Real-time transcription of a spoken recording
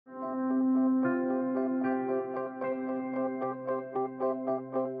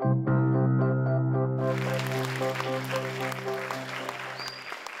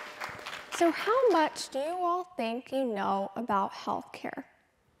So how much do you all think you know about healthcare?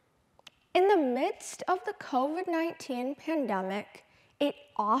 In the midst of the COVID-19 pandemic, it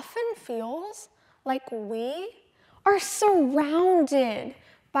often feels like we are surrounded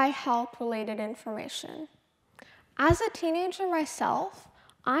by health-related information. As a teenager myself,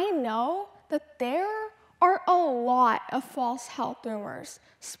 I know that there are a lot of false health rumors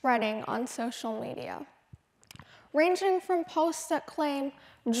spreading on social media, ranging from posts that claim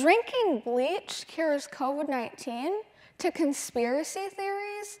drinking bleach cures COVID-19 to conspiracy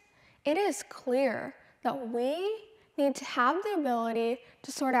theories. It is clear that we need to have the ability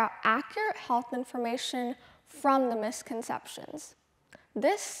to sort out accurate health information from the misconceptions.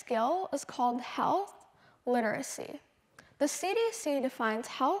 This skill is called health literacy. The CDC defines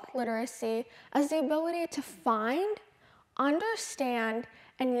health literacy as the ability to find, understand,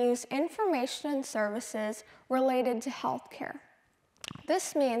 and use information and services related to healthcare.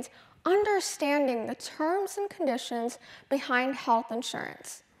 This means understanding the terms and conditions behind health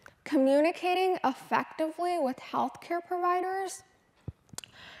insurance, communicating effectively with healthcare providers,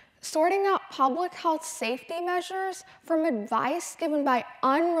 sorting out public health safety measures from advice given by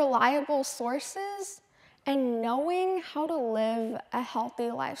unreliable sources, and knowing how to live a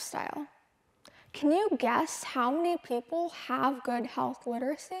healthy lifestyle. Can you guess how many people have good health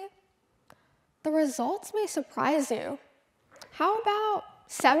literacy? The results may surprise you. How about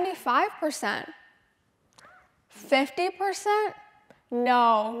 75%? 50%?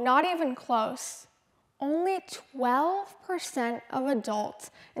 No, not even close. Only 12% of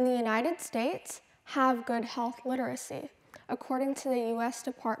adults in the United States have good health literacy, according to the U.S.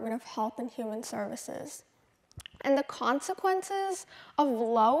 Department of Health and Human Services. And the consequences of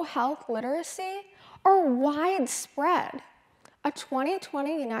low health literacy are widespread. A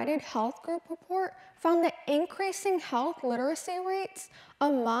 2020 United Health Group report found that increasing health literacy rates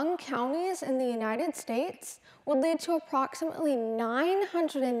among counties in the United States would lead to approximately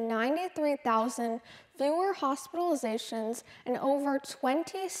 993,000 fewer hospitalizations and over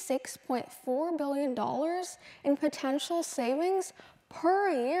 $26.4 billion in potential savings per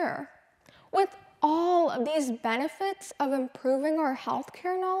year. With all of these benefits of improving our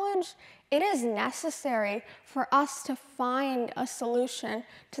healthcare knowledge, it is necessary for us to find a solution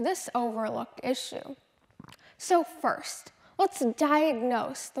to this overlooked issue. So first, let's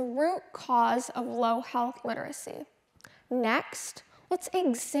diagnose the root cause of low health literacy. Next, let's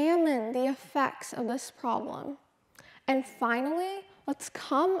examine the effects of this problem. And finally, let's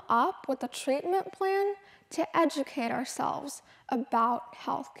come up with a treatment plan to educate ourselves about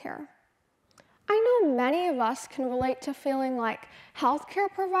healthcare. I know many of us can relate to feeling like healthcare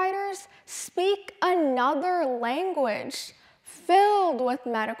providers speak another language filled with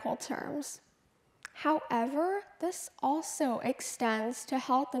medical terms. However, this also extends to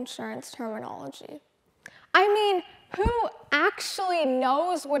health insurance terminology. I mean, who actually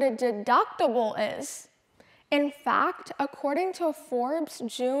knows what a deductible is? In fact, according to a Forbes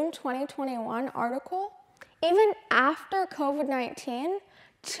June 2021 article, even after COVID-19,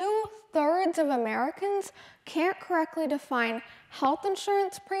 2/3 of Americans can't correctly define health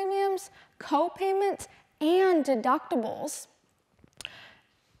insurance premiums, co-payments, and deductibles.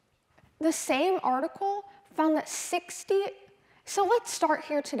 The same article found that so let's start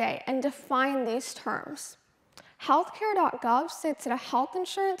here today and define these terms. Healthcare.gov states that a health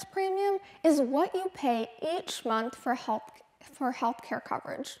insurance premium is what you pay each month for healthcare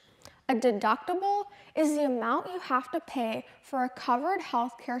coverage. A deductible is the amount you have to pay for a covered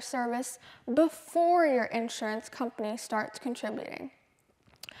healthcare service before your insurance company starts contributing.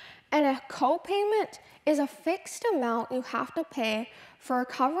 And a co-payment is a fixed amount you have to pay for a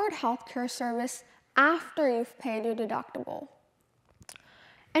covered healthcare service after you've paid your deductible.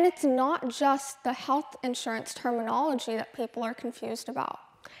 And it's not just the health insurance terminology that people are confused about.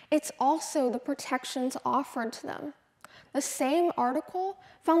 It's also the protections offered to them. The same article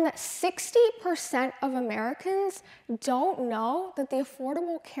found that 60% of Americans don't know that the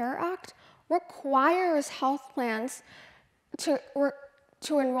Affordable Care Act requires health plans to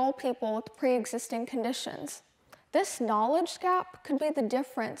enroll people with pre-existing conditions. This knowledge gap could be the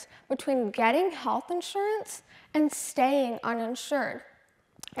difference between getting health insurance and staying uninsured.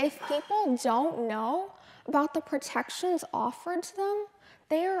 If people don't know about the protections offered to them,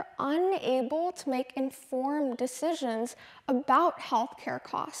 they are unable to make informed decisions about healthcare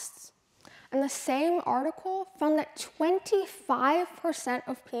costs. And the same article found that 25%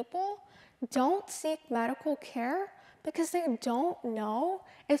 of people don't seek medical care because they don't know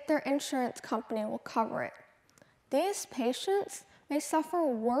if their insurance company will cover it. These patients may suffer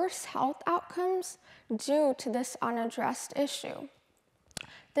worse health outcomes due to this unaddressed issue.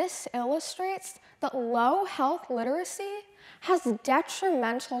 This illustrates that low health literacy has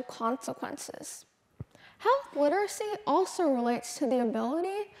detrimental consequences. Health literacy also relates to the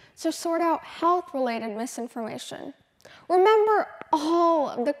ability to sort out health-related misinformation. Remember all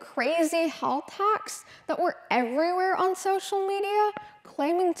of the crazy health hacks that were everywhere on social media,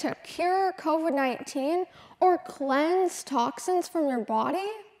 claiming to cure COVID-19 or cleanse toxins from your body?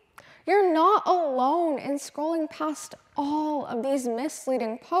 You're not alone in scrolling past all of these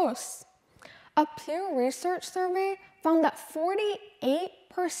misleading posts. A Pew Research survey found that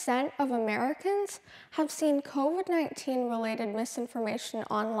 48% of Americans have seen COVID-19 related misinformation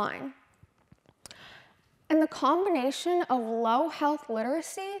online. And the combination of low health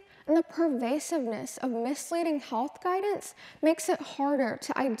literacy and the pervasiveness of misleading health guidance makes it harder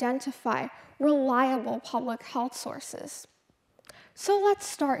to identify reliable public health sources. So let's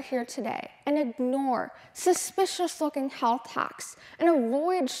start here today and ignore suspicious-looking health hacks and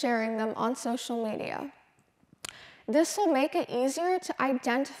avoid sharing them on social media. This will make it easier to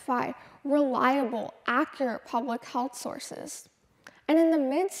identify reliable, accurate public health sources. And in the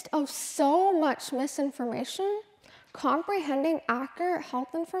midst of so much misinformation, comprehending accurate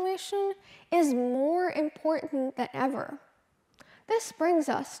health information is more important than ever. This brings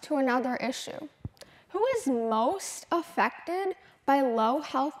us to another issue. Who is most affected by low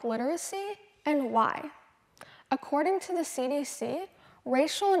health literacy and why? According to the CDC,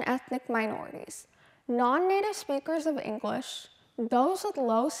 racial and ethnic minorities, non-native speakers of English, those with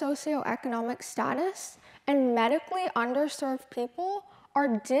low socioeconomic status, and medically underserved people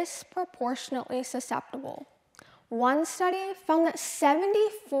are disproportionately susceptible. One study found that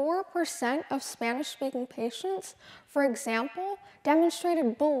 74% of Spanish-speaking patients, for example,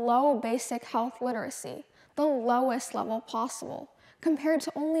 demonstrated below basic health literacy, the lowest level possible, compared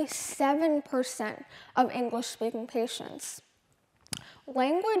to only 7% of English-speaking patients.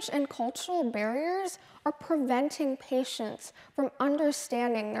 Language and cultural barriers are preventing patients from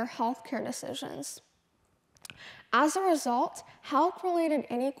understanding their healthcare decisions. As a result, health-related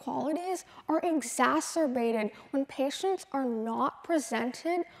inequalities are exacerbated when patients are not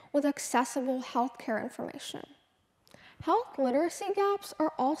presented with accessible healthcare information. Health literacy gaps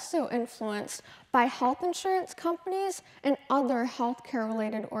are also influenced by health insurance companies and other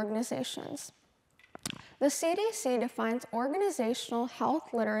healthcare-related organizations. The CDC defines organizational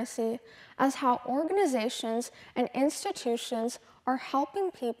health literacy as how organizations and institutions are helping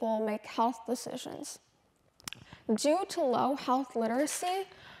people make health decisions. Due to low health literacy,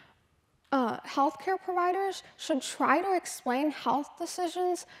 healthcare providers should try to explain health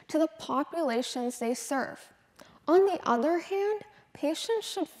decisions to the populations they serve. On the other hand, patients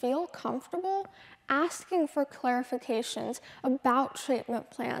should feel comfortable asking for clarifications about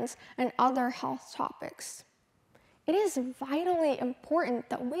treatment plans and other health topics. It is vitally important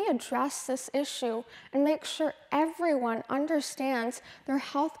that we address this issue and make sure everyone understands their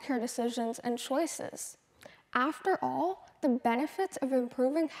healthcare decisions and choices. After all, the benefits of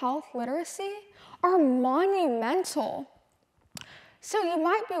improving health literacy are monumental. So you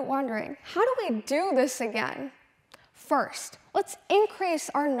might be wondering, how do we do this again? First, let's increase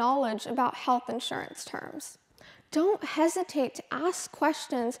our knowledge about health insurance terms. Don't hesitate to ask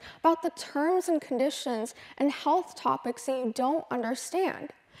questions about the terms and conditions and health topics that you don't understand.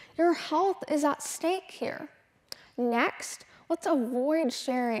 Your health is at stake here. Next, let's avoid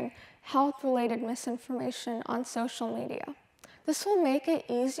sharing health-related misinformation on social media. This will make it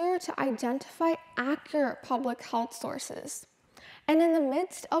easier to identify accurate public health sources. And in the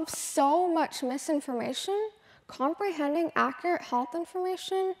midst of so much misinformation, comprehending accurate health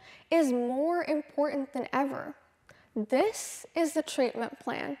information is more important than ever. This is the treatment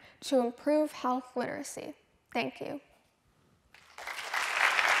plan to improve health literacy. Thank you.